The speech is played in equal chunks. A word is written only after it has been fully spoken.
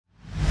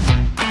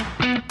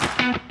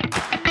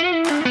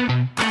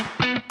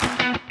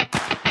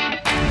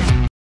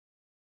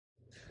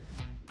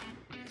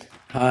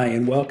Hi,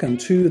 and welcome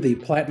to the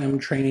Platinum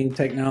Training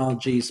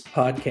Technologies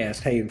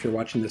podcast. Hey, if you're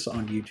watching this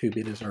on YouTube,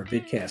 it is our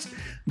vidcast.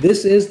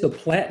 This is the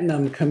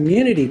Platinum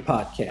Community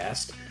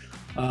Podcast.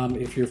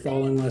 If you're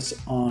following us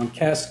on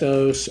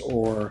Castos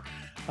or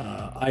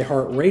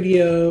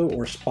iHeartRadio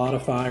or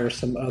Spotify or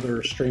some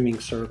other streaming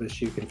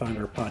service, you can find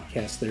our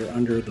podcast there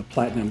under the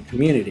Platinum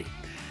Community.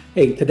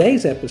 Hey,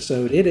 today's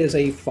episode, it is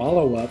a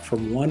follow-up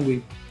from one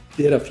we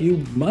did a few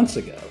months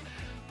ago.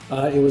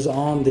 It was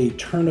on the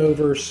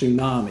turnover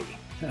tsunami.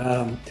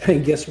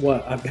 And guess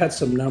what? I've got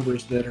some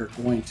numbers that are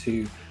going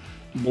to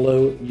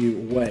blow you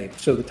away.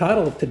 So the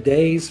title of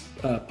today's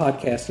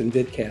podcast and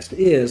vidcast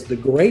is The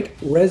Great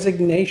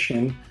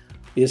Resignation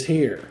Is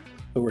Here.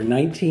 Over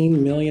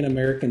 19 million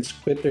Americans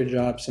quit their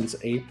jobs since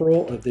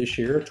April of this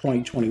year,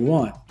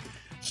 2021.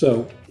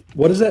 So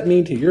what does that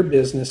mean to your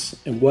business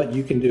and what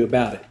you can do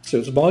about it? So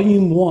it's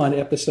Volume 1,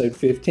 Episode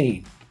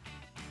 15.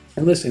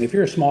 And listen, if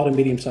you're a small to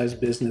medium-sized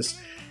business,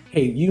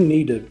 hey, you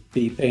need to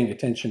be paying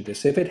attention to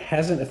this. If it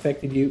hasn't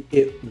affected you,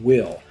 it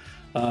will.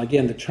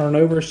 Again, the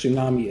turnover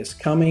tsunami is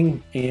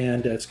coming,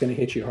 and it's going to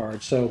hit you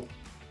hard. So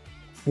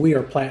we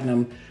are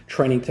Platinum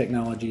Training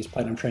Technologies,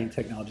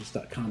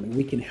 platinumtrainingtechnologies.com, and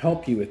we can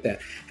help you with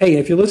that. Hey,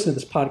 if you listen to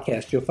this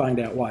podcast, you'll find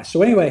out why.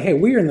 So anyway, hey,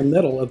 we are in the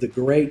middle of the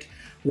Great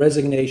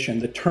Resignation,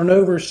 the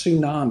turnover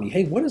tsunami.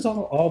 Hey, what does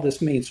all this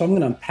mean? So I'm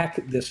going to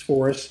unpack this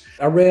for us.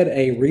 I read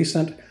a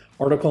recent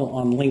article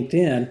on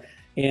LinkedIn,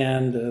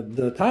 and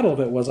the title of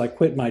it was, I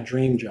Quit My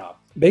Dream Job.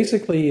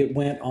 Basically, it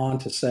went on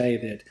to say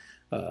that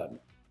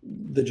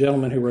the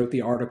gentleman who wrote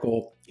the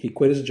article, he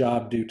quit his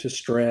job due to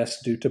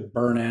stress, due to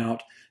burnout,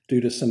 due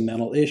to some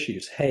mental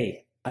issues.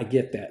 Hey, I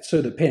get that.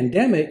 So the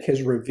pandemic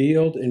has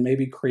revealed and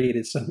maybe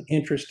created some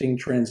interesting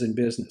trends in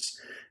business.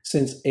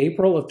 Since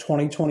April of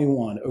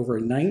 2021, over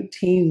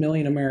 19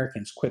 million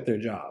Americans quit their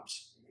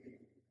jobs.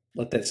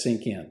 Let that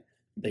sink in.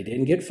 They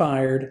didn't get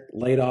fired,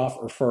 laid off,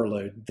 or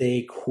furloughed.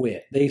 They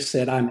quit. They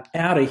said, I'm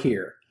out of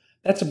here.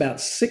 That's about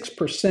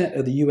 6%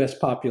 of the U.S.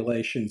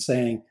 population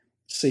saying,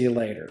 see you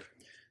later.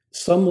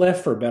 Some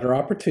left for a better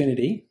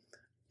opportunity,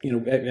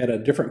 at a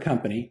different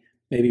company,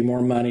 maybe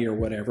more money or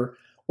whatever,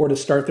 or to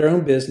start their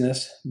own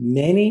business.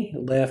 Many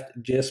left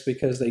just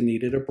because they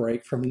needed a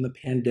break from the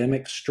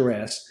pandemic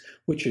stress,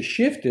 which has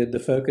shifted the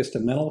focus to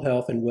mental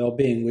health and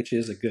well-being, which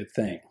is a good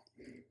thing.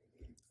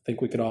 I think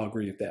we could all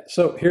agree with that.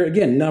 So here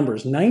again,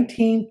 numbers,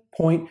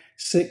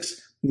 19.6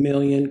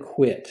 million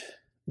quit.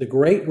 The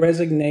Great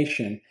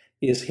Resignation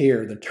is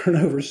here. The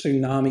turnover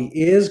tsunami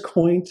is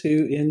going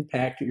to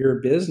impact your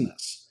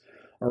business.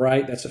 All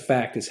right, that's a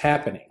fact. It's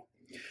happening.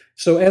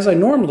 So as I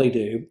normally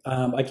do,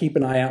 I keep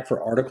an eye out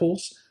for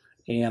articles,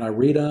 and I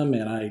read them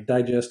and I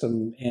digest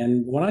them.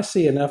 And when I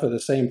see enough of the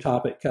same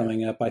topic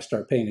coming up, I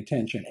start paying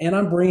attention. And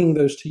I'm bringing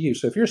those to you.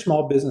 So if you're a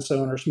small business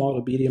owner, small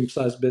to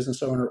medium-sized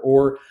business owner,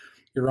 or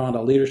you're on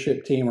a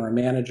leadership team or a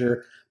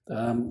manager,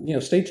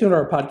 stay tuned to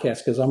our podcast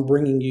because I'm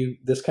bringing you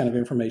this kind of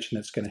information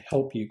that's going to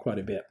help you quite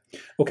a bit.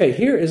 Okay,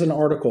 here is an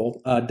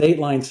article,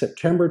 dateline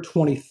September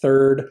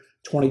 23rd,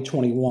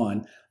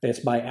 2021. It's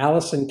by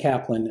Allison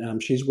Kaplan.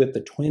 She's with the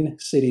Twin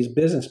Cities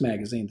Business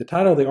Magazine. The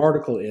title of the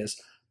article is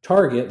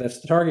Target, that's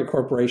the Target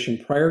Corporation,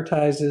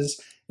 prioritizes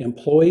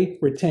employee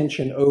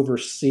retention over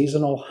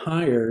seasonal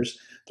hires.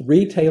 The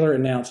retailer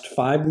announced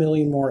 5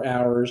 million more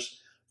hours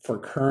for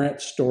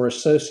current store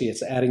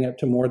associates, adding up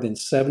to more than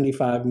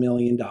 $75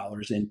 million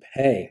in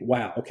pay.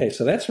 Wow. Okay,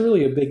 so that's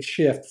really a big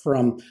shift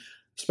from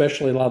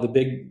especially a lot of the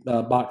big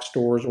box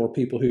stores or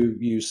people who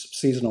use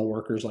seasonal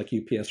workers like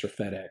UPS or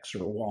FedEx or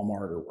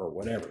Walmart or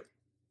whatever.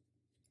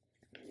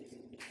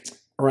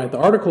 All right, the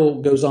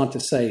article goes on to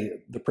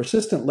say the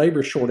persistent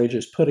labor shortage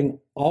is putting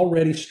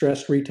already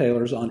stressed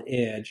retailers on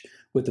edge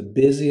with the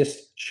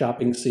busiest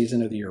shopping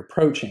season of the year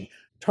approaching.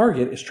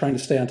 Target is trying to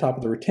stay on top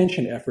of the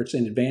retention efforts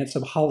in advance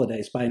of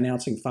holidays by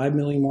announcing 5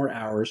 million more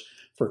hours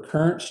for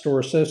current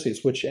store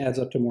associates, which adds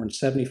up to more than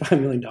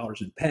 $75 million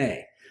in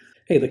pay.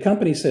 Hey, the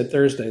company said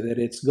Thursday that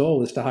its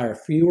goal is to hire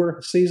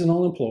fewer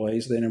seasonal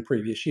employees than in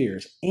previous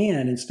years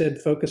and instead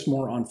focus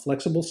more on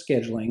flexible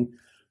scheduling,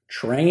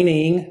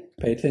 training,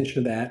 pay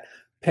attention to that,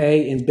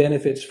 pay and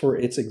benefits for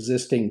its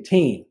existing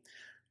team.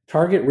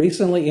 Target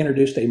recently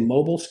introduced a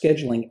mobile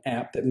scheduling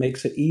app that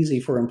makes it easy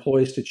for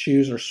employees to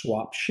choose or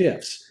swap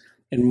shifts.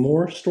 And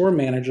more store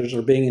managers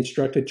are being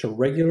instructed to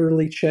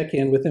regularly check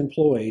in with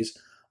employees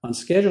on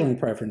scheduling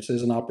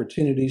preferences and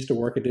opportunities to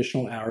work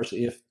additional hours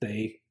if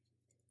they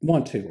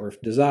want to or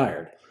if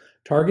desired.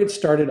 Target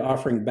started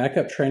offering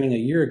backup training a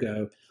year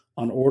ago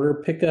on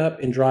order pickup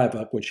and drive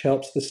up, which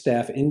helps the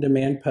staff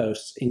in-demand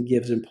posts and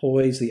gives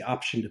employees the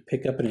option to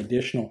pick up an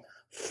additional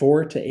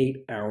 4 to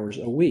 8 hours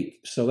a week.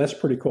 So that's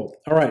pretty cool.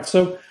 All right,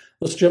 so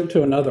let's jump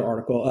to another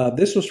article.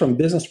 This was from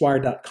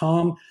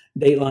businesswire.com.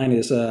 Dateline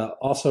is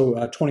also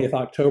 20th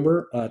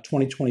October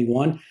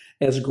 2021.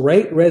 As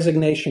Great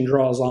Resignation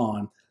draws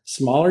on,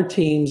 smaller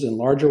teams and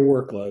larger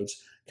workloads,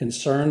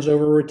 concerns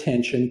over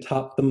retention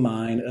top the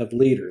mind of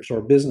leaders or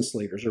business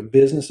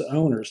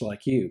owners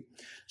like you.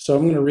 So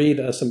I'm going to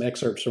read some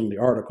excerpts from the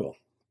article.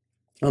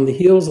 On the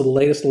heels of the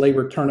latest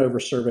labor turnover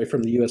survey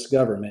from the U.S.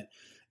 government,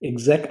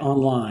 Exec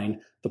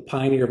Online, the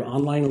pioneer of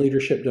online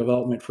leadership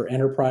development for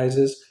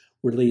enterprises,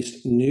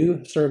 released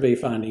new survey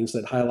findings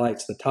that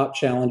highlights the top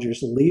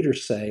challenges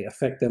leaders say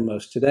affect them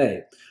most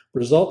today.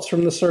 Results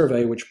from the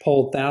survey, which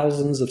polled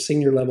thousands of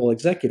senior level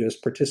executives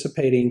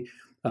participating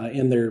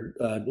in their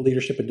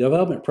leadership and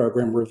development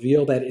program,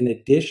 reveal that in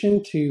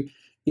addition to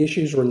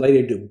issues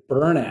related to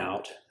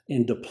burnout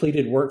and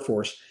depleted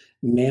workforce,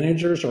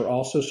 managers are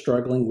also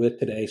struggling with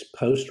today's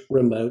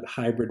post-remote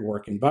hybrid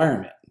work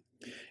environment.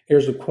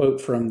 Here's a quote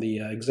from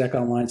the Exec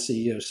Online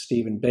CEO,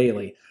 Stephen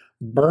Bailey.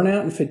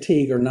 Burnout and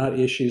fatigue are not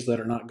issues that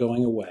are not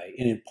going away,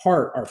 and in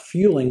part are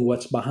fueling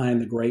what's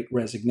behind the Great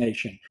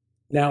Resignation.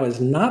 Now is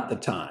not the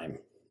time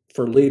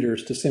for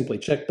leaders to simply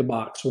check the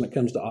box when it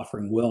comes to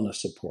offering wellness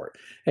support.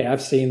 Hey,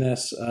 I've seen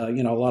this, a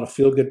lot of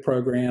feel-good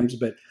programs,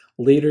 but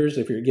leaders,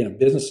 if you're, again, a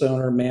business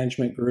owner,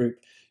 management group,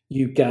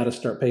 you've got to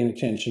start paying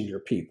attention to your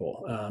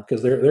people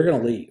because they're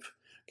going to leave.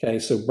 Okay,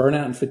 so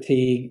burnout and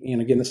fatigue,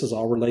 and again, this is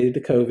all related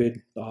to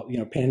COVID,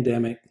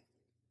 pandemic.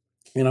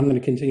 And I'm going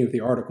to continue with the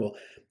article.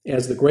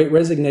 As the Great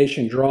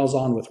Resignation draws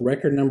on with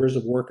record numbers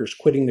of workers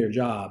quitting their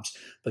jobs,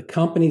 the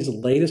company's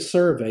latest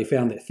survey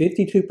found that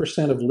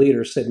 52% of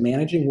leaders said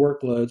managing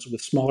workloads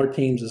with smaller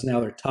teams is now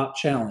their top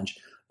challenge,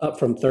 up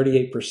from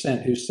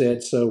 38% who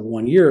said so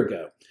 1 year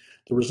ago.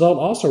 The result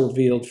also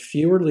revealed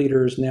fewer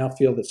leaders now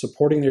feel that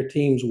supporting their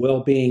team's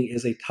well-being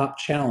is a top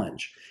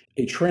challenge,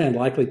 a trend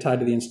likely tied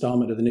to the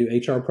installment of the new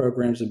HR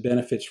programs and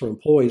benefits for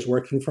employees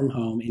working from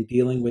home and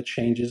dealing with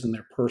changes in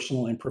their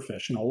personal and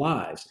professional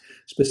lives.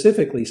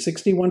 Specifically,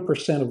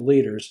 61% of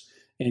leaders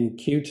in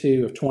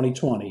Q2 of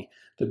 2020,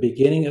 the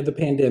beginning of the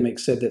pandemic,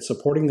 said that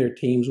supporting their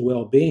team's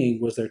well-being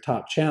was their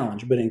top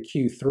challenge, but in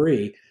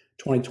Q3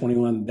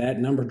 2021, that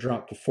number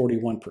dropped to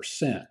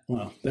 41%.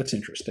 Well, that's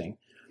interesting.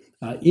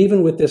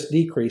 Even with this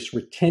decrease,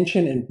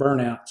 retention and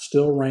burnout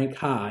still rank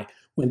high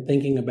when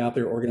thinking about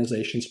their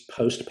organization's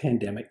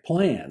post-pandemic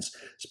plans.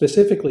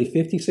 Specifically,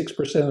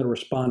 56% of the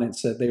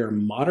respondents said they are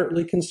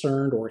moderately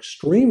concerned or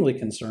extremely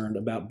concerned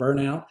about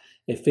burnout,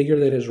 a figure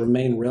that has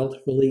remained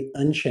relatively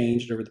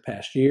unchanged over the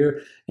past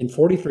year, and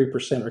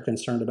 43% are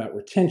concerned about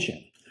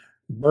retention.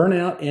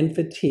 Burnout and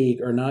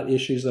fatigue are not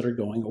issues that are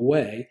going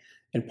away,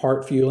 in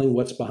part fueling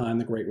what's behind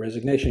the Great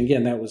Resignation.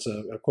 Again, that was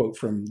a quote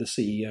from the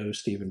CEO,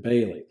 Stephen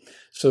Bailey.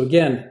 So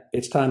again,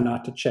 it's time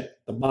not to check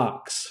the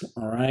box,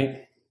 all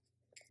right?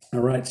 All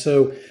right,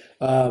 so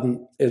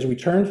as we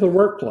turn to the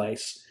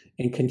workplace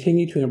and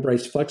continue to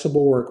embrace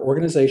flexible work,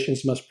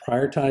 organizations must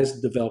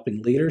prioritize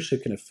developing leaders who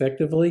can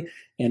effectively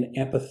and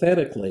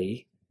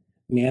empathetically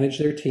manage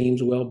their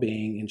team's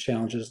well-being and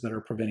challenges that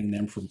are preventing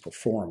them from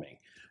performing.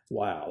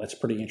 Wow, that's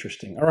pretty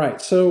interesting. All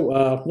right,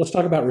 so let's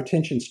talk about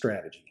retention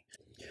strategy.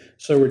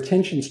 So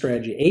retention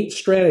strategy, 8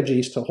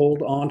 strategies to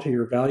hold on to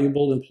your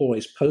valuable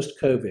employees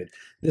post-COVID.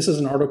 This is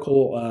an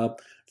article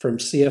from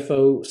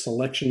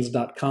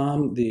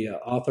CFOselections.com. The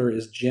author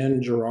is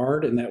Jen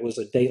Gerard, and that was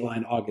a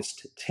Dateline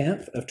August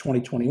 10th of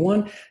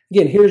 2021.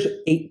 Again, here's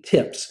 8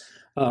 tips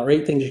or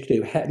 8 things you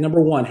can do.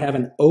 Number 1, have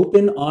an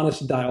open,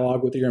 honest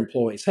dialogue with your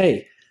employees.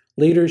 Hey,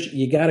 leaders,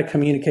 you got to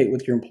communicate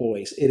with your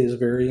employees. It is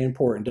very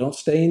important. Don't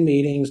stay in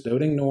meetings.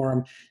 Don't ignore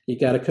them. You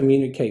got to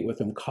communicate with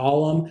them.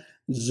 Call them,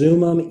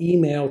 Zoom them,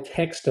 email,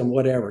 text them,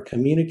 whatever.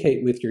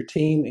 Communicate with your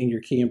team and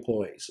your key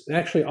employees.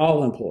 Actually,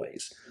 all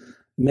employees.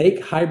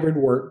 Make hybrid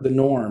work the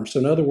norm. So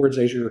in other words,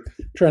 as you're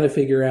trying to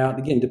figure out,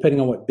 again, depending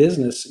on what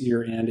business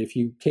you're in, if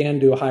you can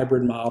do a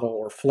hybrid model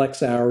or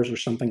flex hours or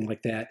something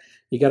like that,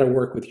 you got to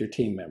work with your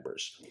team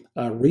members.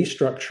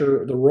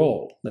 Restructure the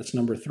role. That's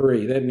number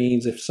 3. That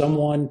means if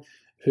someone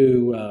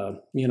who,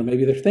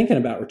 maybe they're thinking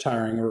about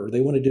retiring or they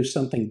want to do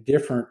something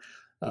different,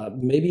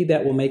 maybe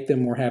that will make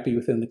them more happy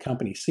within the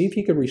company. See if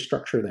you could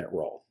restructure that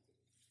role.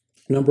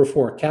 Number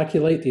 4,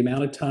 calculate the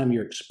amount of time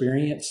your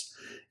experienced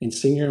and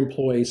senior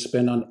employees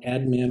spend on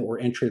admin or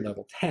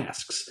entry-level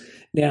tasks.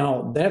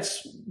 Now,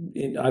 that's,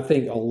 I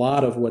think, a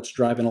lot of what's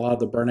driving a lot of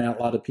the burnout,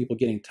 a lot of people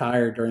getting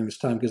tired during this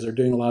time because they're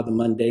doing a lot of the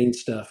mundane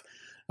stuff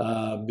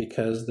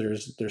because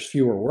there's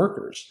fewer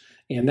workers,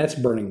 and that's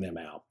burning them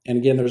out. And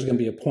again, there's going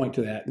to be a point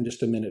to that in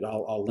just a minute.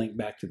 I'll link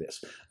back to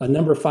this.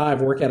 Number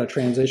 5, work out a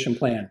transition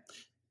plan.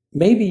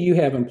 Maybe you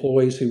have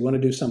employees who want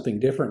to do something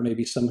different,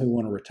 maybe some who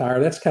want to retire.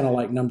 That's kind of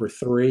like number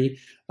 3.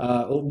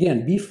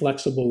 Again, be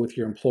flexible with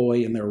your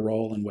employee and their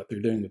role and what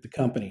they're doing with the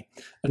company.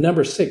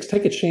 Number 6,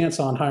 take a chance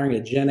on hiring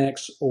a Gen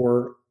X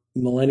or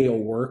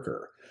millennial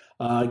worker.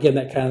 Again,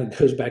 that kind of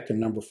goes back to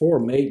number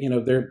 4.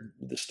 The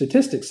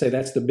statistics say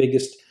that's the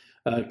biggest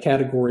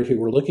category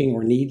who are looking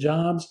or need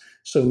jobs.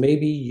 So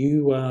maybe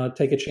you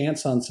take a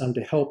chance on some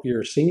to help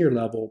your senior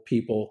level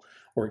people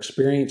or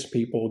experienced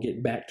people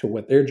get back to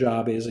what their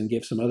job is and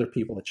give some other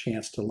people a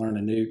chance to learn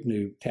a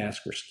new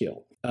task or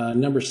skill.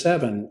 Number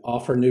 7,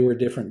 offer new or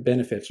different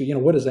benefits. So,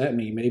 what does that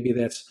mean? Maybe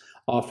that's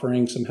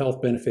offering some health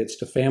benefits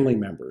to family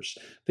members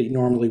that you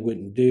normally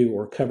wouldn't do,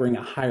 or covering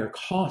a higher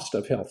cost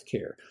of health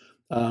care,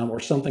 or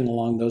something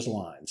along those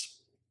lines.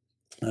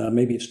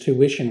 Maybe it's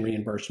tuition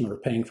reimbursement or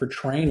paying for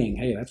training.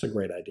 Hey, that's a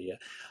great idea.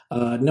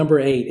 Number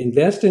 8,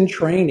 invest in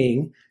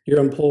training your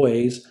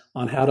employees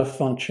on how to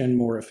function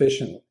more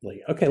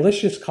efficiently. Okay, let's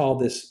just call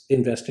this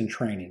invest in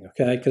training,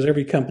 okay? Because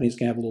every company's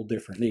going to have a little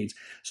different needs.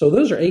 So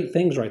those are 8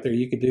 things right there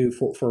you could do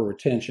for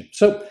retention.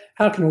 So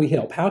how can we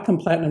help? How can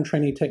Platinum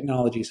Training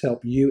Technologies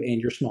help you and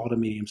your small to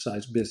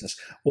medium-sized business?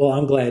 Well,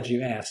 I'm glad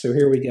you asked. So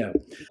here we go.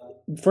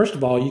 First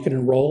of all, you can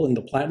enroll in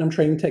the Platinum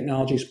Training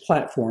Technologies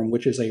platform,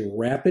 which is a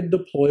rapid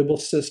deployable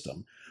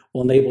system,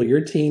 will enable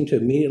your team to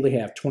immediately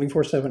have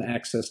 24/7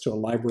 access to a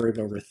library of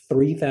over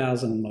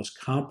 3,000 most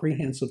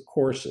comprehensive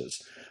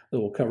courses that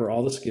will cover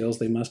all the skills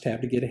they must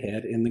have to get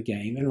ahead in the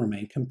game and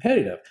remain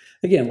competitive.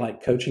 Again,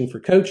 like coaching for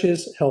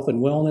coaches, health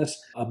and wellness,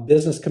 a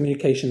business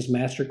communications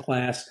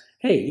masterclass,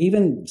 hey,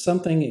 even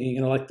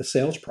something, like the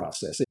sales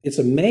process. It's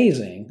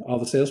amazing, all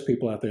the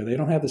salespeople out there, they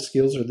don't have the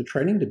skills or the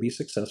training to be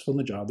successful in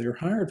the job they're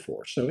hired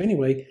for. So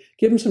anyway,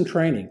 give them some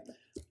training.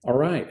 All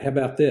right, how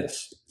about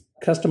this?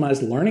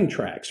 Customized learning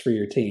tracks for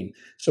your team.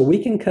 So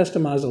we can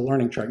customize a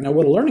learning track. Now,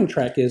 what a learning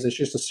track is, it's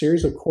just a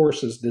series of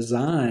courses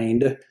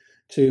designed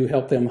to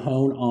help them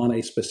hone on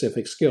a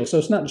specific skill. So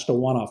it's not just a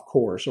one-off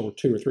course or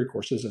 2 or 3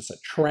 courses. It's a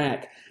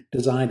track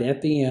designed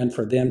at the end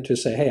for them to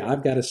say, hey,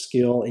 I've got a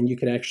skill, and you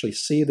can actually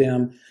see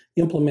them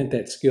implement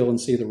that skill and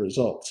see the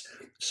results.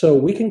 So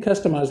we can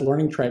customize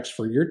learning tracks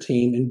for your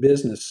team and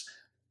business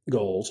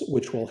goals,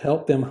 which will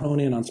help them hone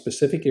in on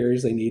specific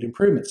areas they need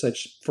improvement,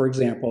 such, for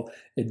example,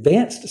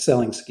 advanced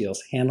selling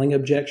skills, handling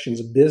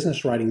objections,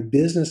 business writing,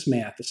 business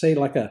math, say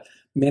like a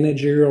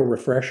managerial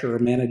refresher or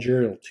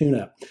managerial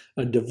tune-up,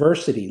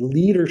 diversity,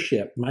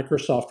 leadership,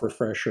 Microsoft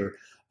refresher,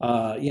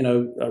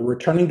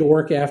 returning to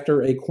work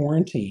after a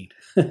quarantine,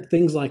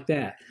 things like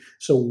that.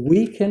 So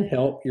we can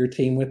help your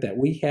team with that.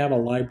 We have a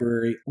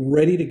library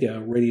ready to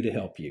go, ready to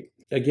help you.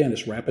 Again,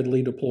 it's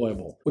rapidly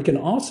deployable. We can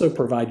also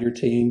provide your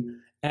team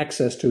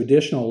access to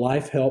additional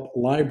life help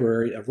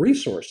library of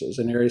resources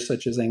in areas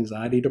such as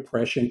anxiety,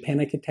 depression,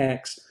 panic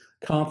attacks,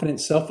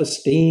 confidence,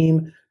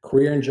 self-esteem,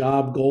 career and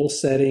job goal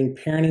setting,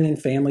 parenting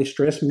and family,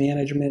 stress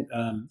management,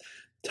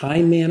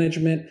 time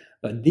management,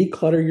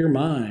 declutter your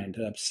mind,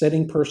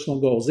 setting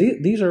personal goals.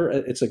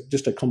 It's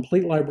just a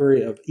complete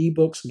library of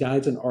ebooks,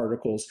 guides, and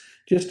articles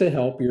just to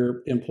help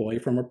your employee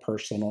from a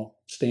personal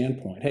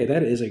standpoint. Hey,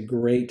 that is a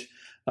great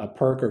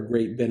perk or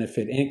great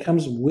benefit, and it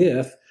comes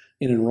with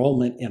an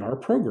enrollment in our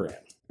program.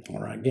 All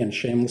right, again,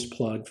 shameless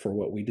plug for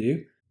what we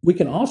do. We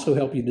can also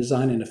help you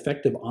design an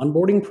effective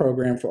onboarding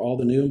program for all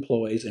the new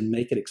employees and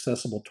make it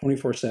accessible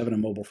 24/7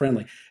 and mobile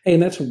friendly. Hey,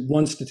 and that's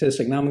one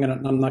statistic. Now,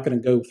 I'm not going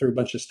to go through a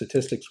bunch of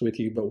statistics with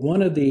you, but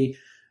one of the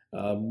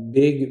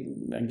big,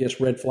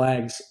 red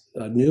flags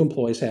new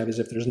employees have is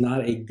if there's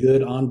not a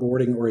good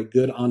onboarding or a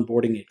good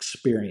onboarding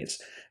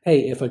experience.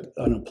 Hey, if an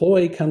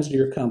employee comes to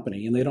your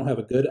company and they don't have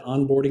a good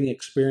onboarding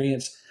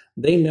experience,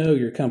 they know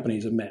your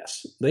company's a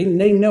mess. They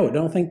know it.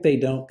 Don't think they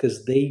don't,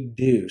 because they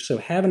do. So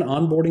have an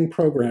onboarding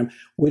program,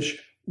 which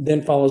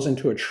then follows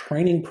into a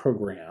training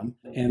program,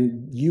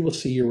 and you will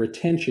see your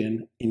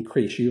retention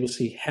increase. You will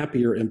see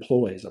happier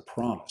employees, I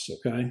promise,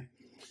 okay?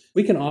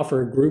 We can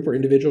offer group or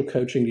individual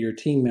coaching to your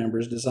team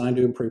members designed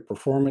to improve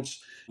performance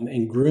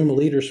and groom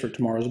leaders for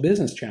tomorrow's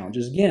business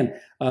challenges. Again,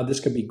 this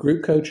could be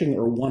group coaching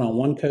or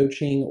one-on-one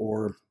coaching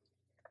or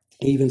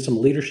even some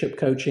leadership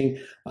coaching.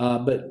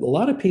 But a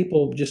lot of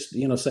people just,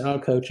 say, oh,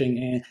 coaching.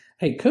 And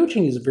hey,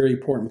 coaching is very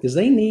important because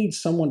they need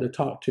someone to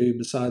talk to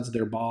besides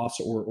their boss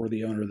or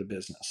the owner of the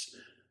business.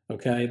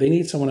 Okay. They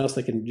need someone else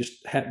that can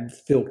just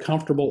feel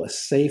comfortable, a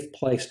safe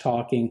place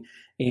talking.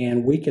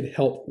 And we could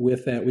help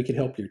with that. We could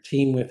help your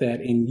team with that.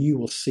 And you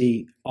will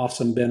see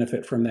awesome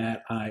benefit from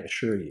that, I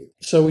assure you.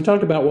 So we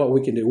talked about what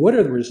we can do. What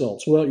are the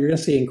results? Well, you're going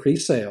to see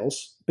increased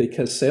sales,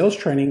 because sales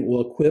training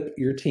will equip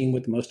your team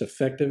with the most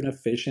effective and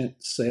efficient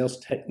sales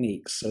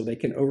techniques so they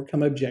can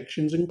overcome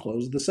objections and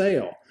close the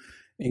sale.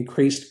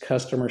 Increased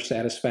customer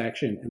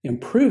satisfaction.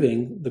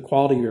 Improving the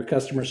quality of your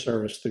customer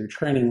service through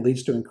training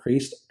leads to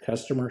increased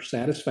customer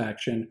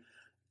satisfaction,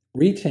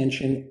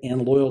 retention,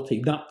 and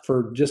loyalty, not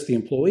for just the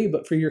employee,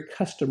 but for your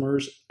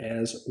customers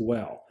as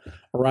well.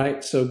 All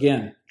right. So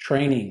again,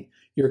 training.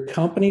 Your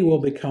company will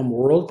become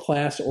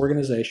world-class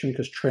organization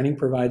because training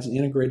provides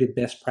integrated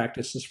best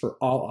practices for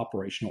all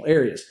operational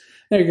areas.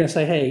 Now you're going to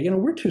say, hey,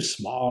 we're too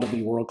small to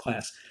be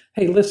world-class.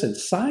 Hey, listen,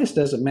 size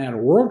doesn't matter.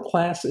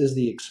 World-class is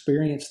the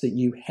experience that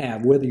you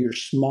have, whether you're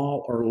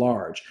small or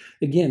large.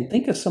 Again,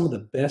 think of some of the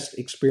best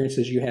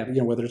experiences you have,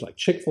 whether it's like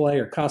Chick-fil-A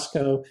or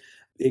Costco.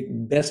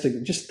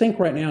 Just think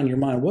right now in your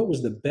mind, what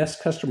was the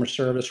best customer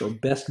service or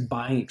best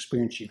buying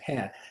experience you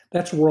had?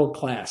 That's world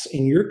class,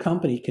 and your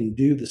company can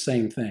do the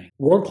same thing.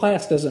 World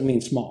class doesn't mean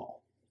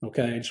small,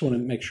 okay? I just want to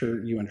make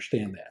sure you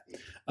understand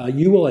that.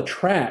 You will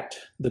attract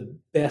the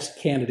best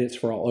candidates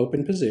for all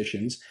open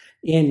positions,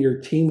 and your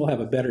team will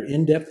have a better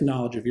in-depth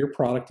knowledge of your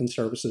product and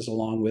services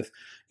along with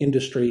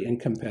industry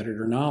and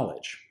competitor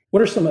knowledge.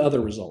 What are some other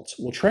results?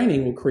 Well,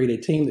 training will create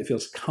a team that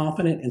feels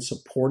confident and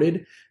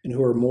supported and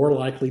who are more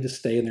likely to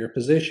stay in their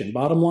position.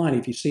 Bottom line,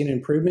 if you see an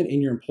improvement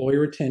in your employee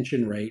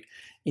retention rate,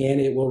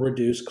 and it will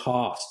reduce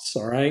costs,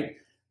 all right?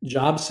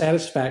 Job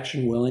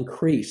satisfaction will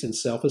increase and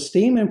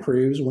self-esteem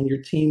improves when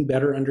your team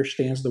better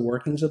understands the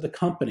workings of the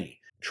company.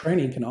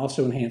 Training can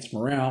also enhance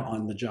morale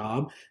on the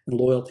job and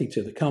loyalty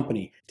to the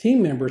company.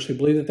 Team members who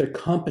believe that their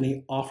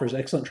company offers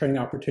excellent training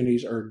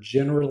opportunities are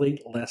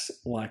generally less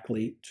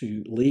likely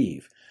to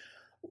leave.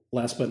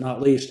 Last but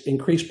not least,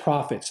 increased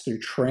profits. Through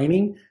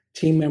training,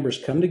 team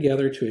members come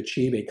together to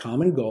achieve a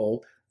common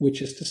goal,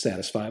 which is to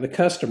satisfy the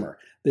customer.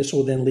 This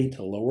will then lead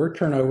to lower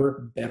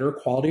turnover, better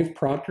quality of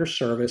product or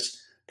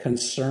service,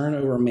 concern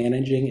over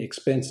managing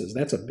expenses.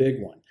 That's a big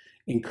one.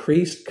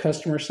 Increased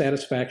customer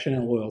satisfaction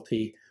and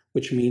loyalty,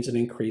 which means an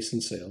increase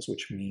in sales,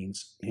 which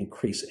means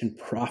increase in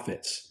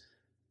profits.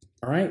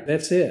 All right,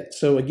 that's it.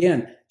 So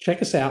again,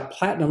 check us out,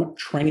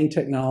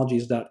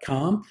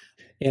 platinumtrainingtechnologies.com.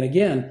 And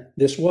again,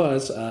 this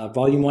was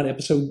Volume 1,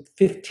 Episode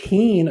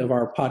 15 of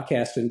our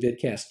podcast and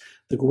vidcast.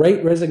 The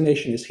Great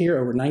Resignation is here.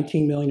 Over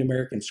 19 million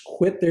Americans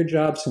quit their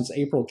jobs since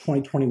April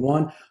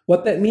 2021.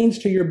 What that means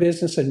to your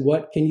business and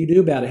what can you do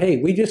about it? Hey,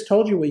 we just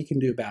told you what you can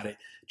do about it.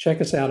 Check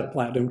us out at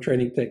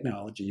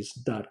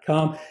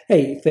platinumtrainingtechnologies.com.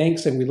 Hey,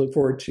 thanks, and we look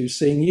forward to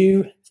seeing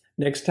you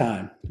next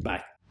time.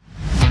 Bye.